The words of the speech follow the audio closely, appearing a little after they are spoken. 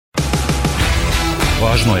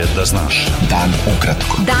Važno je da znaš. Dan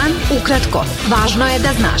ukratko. Dan ukratko. Važno je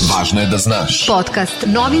da znaš. Važno je da znaš. Podcast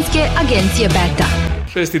novinske agencije Beta.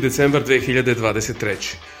 6. decembar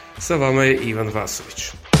 2023. Sa vama je Ivan Vasović.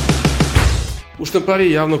 U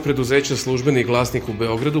štampariji javnog preduzeća Službeni glasnik u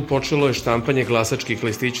Beogradu počelo je štampanje glasačkih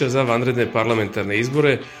listića za vanredne parlamentarne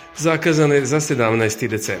izbore zakazane za 17.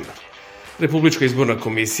 decembar. Republička izborna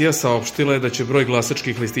komisija saopštila je da će broj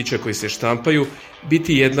glasačkih listića koji se štampaju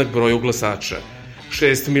biti jednak broju glasača,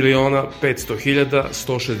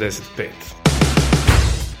 6.500.165.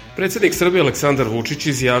 Predsednik Srbije Aleksandar Vučić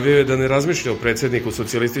izjavio je da ne razmišlja o predsedniku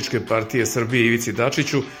Socijalističke partije Srbije Ivici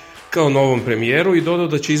Dačiću kao novom premijeru i dodao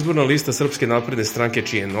da će izborna lista Srpske napredne stranke,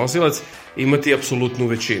 čiji je nosilac, imati apsolutnu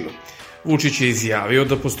većinu. Vučić je izjavio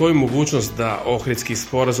da postoji mogućnost da Ohridski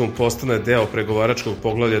sporazum postane deo pregovaračkog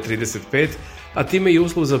poglavlja 35, a time i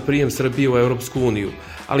uslov za prijem Srbije u Evropsku uniju,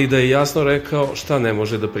 ali da je jasno rekao šta ne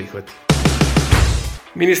može da prihvati.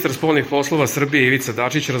 Ministar spoljnih poslova Srbije Ivica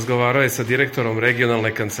Dačić razgovarao je sa direktorom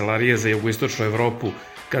regionalne kancelarije za jugoistočnu Evropu,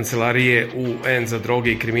 Kancelarije UN za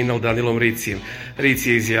droge i kriminal Danilom Ricijem. Rici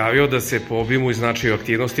je izjavio da se po obimu i značaju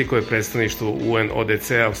aktivnosti koje predstavništvo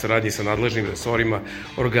UN-ODC-a u saradnji sa nadležnim resorima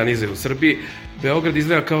organizuje u Srbiji, Beograd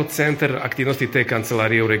izdvaja kao centar aktivnosti te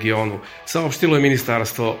kancelarije u regionu, saopštilo je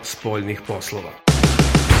Ministarstvo spoljnih poslova.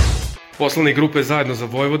 Poslanik grupe Zajedno za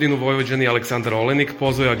Vojvodinu, Vojvođani Aleksandar Olenik,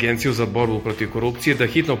 pozvao je Agenciju za borbu protiv korupcije da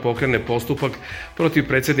hitno pokrene postupak protiv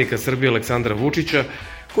predsednika Srbije Aleksandra Vučića,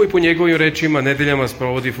 koji po njegovim rečima nedeljama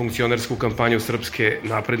sprovodi funkcionersku kampanju Srpske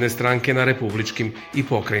napredne stranke na republičkim i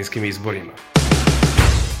pokrajinskim izborima.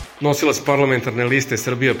 Nosilac parlamentarne liste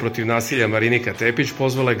Srbija protiv nasilja Marinika Tepić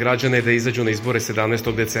pozvala je građane da izađu na izbore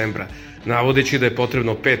 17. decembra, navodeći da je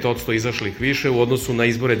potrebno 5% izašlih više u odnosu na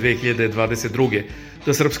izbore 2022.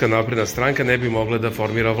 da Srpska napredna stranka ne bi mogla da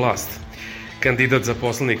formira vlast. Kandidat za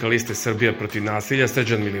poslanika liste Srbija protiv nasilja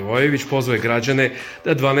Srđan Milivojević pozvao je građane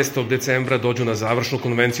da 12. decembra dođu na završnu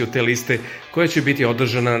konvenciju te liste koja će biti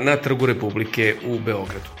održana na Trgu Republike u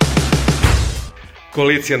Beogradu.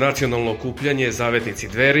 Koalicija Nacionalno okupljanje Zavetnici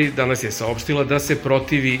Dveri danas je saopštila da se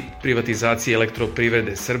protivi privatizaciji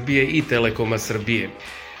Elektroprivrede Srbije i Telekoma Srbije.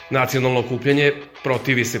 Nacionalno okupljanje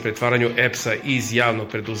protivi se pretvaranju EPS-a iz javnog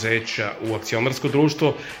preduzeća u akcionarsko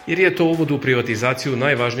društvo, jer je to uvod u privatizaciju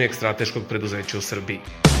najvažnijeg strateškog preduzeća u Srbiji.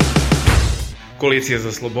 Koalicija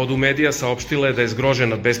za slobodu medija saopštila je da je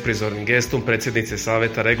zgrožena besprizornim gestom predsednice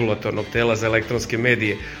Saveta regulatornog tela za elektronske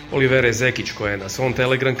medije Olivere Zekić, koja je na svom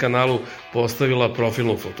Telegram kanalu postavila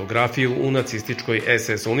profilnu fotografiju u nacističkoj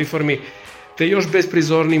SS uniformi, te još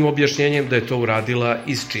besprizornim objašnjenjem da je to uradila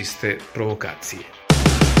iz čiste provokacije.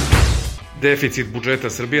 Deficit budžeta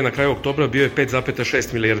Srbije na kraju oktobra bio je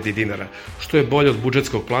 5,6 milijardi dinara, što je bolje od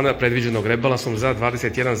budžetskog plana predviđenog rebalansom za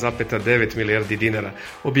 21,9 milijardi dinara,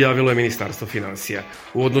 objavilo je Ministarstvo finansija.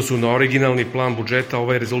 U odnosu na originalni plan budžeta,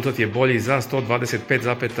 ovaj rezultat je bolji za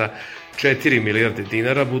 125,4 milijarde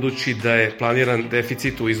dinara, budući da je planiran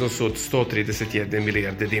deficit u iznosu od 131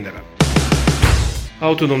 milijarde dinara.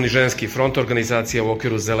 Autonomni ženski front, organizacija u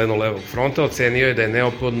okviru Zeleno-levog fronta, ocenio je da je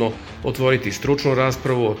neophodno otvoriti stručnu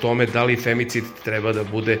raspravu o tome da li femicid treba da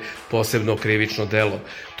bude posebno krivično delo.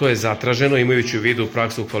 To je zatraženo imajući u vidu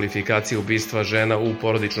praksu kvalifikacije ubistva žena u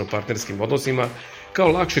porodično-partnerskim odnosima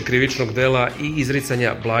kao lakše krivičnog dela i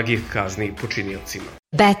izricanja blagih kazni počiniocima.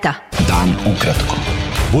 Beta. Dan ukratko.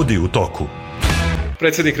 Budi u toku.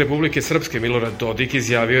 Predsednik Republike Srpske Milorad Dodik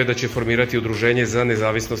izjavio je da će formirati udruženje za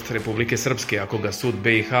nezavisnost Republike Srpske ako ga sud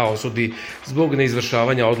BiH osudi zbog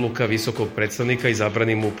neizvršavanja odluka visokog predstavnika i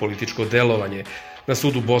zabrani mu političko delovanje. Na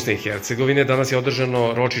sudu Bosne i Hercegovine danas je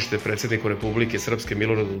održano ročište predsedniku Republike Srpske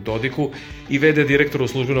Miloradu Dodiku i v.d. direktoru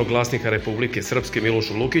Službenog glasnika Republike Srpske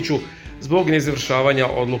Milošu Lukiću zbog neizvršavanja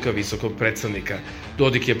odluka visokog predstavnika.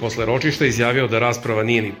 Dodik je posle ročišta izjavio da rasprava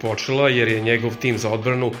nije ni počela jer je njegov tim za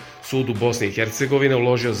odbranu sudu Bosne i Hercegovine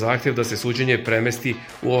uložio zahtev da se suđenje premesti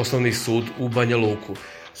u osnovni sud u Banja Luku.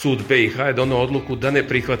 Sud BiH je doneo odluku da ne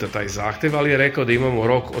prihvata taj zahtev, ali je rekao da imamo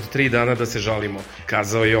rok od 3 dana da se žalimo,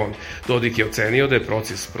 kazao je on. Dodik je ocenio da je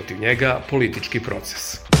proces protiv njega politički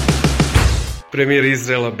proces. Premijer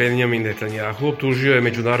Izraela Benjamin Netanjahu optužio je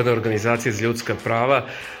međunarodne organizacije za ljudska prava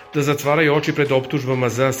da zatvaraju oči pred optužbama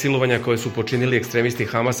za silovanja koje su počinili ekstremisti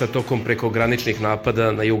Hamasa tokom prekograničnih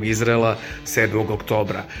napada na jug Izraela 7.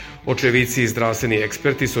 oktobra. Očevici i zdravstveni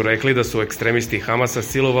eksperti su rekli da su ekstremisti Hamasa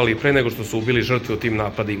silovali pre nego što su ubili žrtve u tim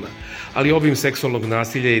napadima, ali obim seksualnog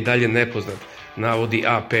nasilja je i dalje nepoznat, navodi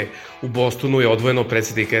AP. U Bostonu je odvojeno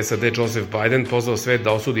predsjednik SAD Joseph Biden pozvao svet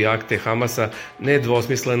da osudi akte Hamasa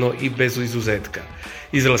nedvosmisleno i bez izuzetka.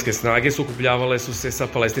 Izraelske snage sukobljavale su se sa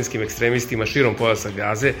palestinskim ekstremistima širom pojasa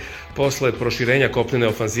Gaze posle proširenja kopnene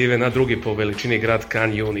ofanzive na drugi po veličini grad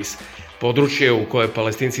Khan Yunis. Područje u koje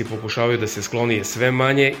palestinci pokušavaju da se skloni je sve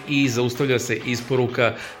manje i zaustavlja se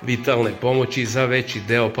isporuka vitalne pomoći za veći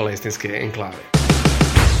deo palestinske enklave.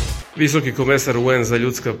 Visoki komesar UN za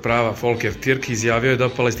ljudska prava Volker Türk izjavio je da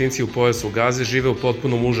palestinci u pojasu Gaze žive u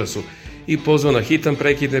potpunom užasu i pozvao na hitan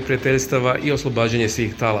prekid neprijateljstava i oslobađanje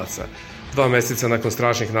svih talaca. 2 meseca nakon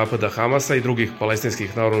strašnih napada Hamasa i drugih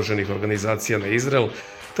palestinskih naoružanih organizacija na Izrael,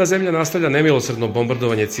 ta zemlja nastavlja nemilosrdno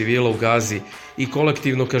bombardovanje civila u Gazi i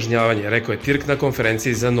kolektivno kažnjavanje, rekao je Türk na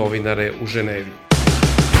konferenciji za novinare u Ženevi.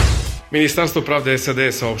 Ministarstvo pravde SAD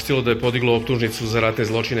je saopštilo da je podiglo optužnicu za ratne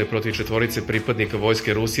zločine protiv 4 pripadnika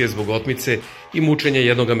vojske Rusije zbog otmice i mučenja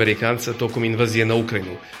jednog Amerikanca tokom invazije na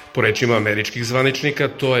Ukrajinu. Po rečima američkih zvaničnika,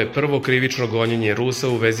 to je prvo krivično gonjenje Rusa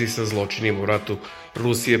u vezi sa zločinima u ratu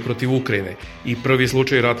Rusije protiv Ukrajine i prvi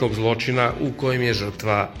slučaj ratnog zločina u kojem je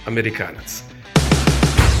žrtva Amerikanac.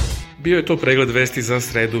 Bio je to pregled vesti za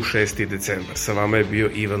sredu 6. decembar. Sa vama je bio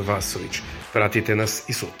Ivan Vasović. Pratite nas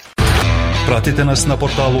i sutra. Pratite nas na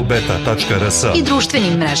portalu beta.rs I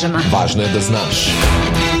društvenim mrežama. Važno je da znaš.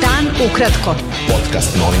 Dan ukratko.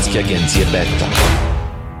 Podcast novinske agencije Beta.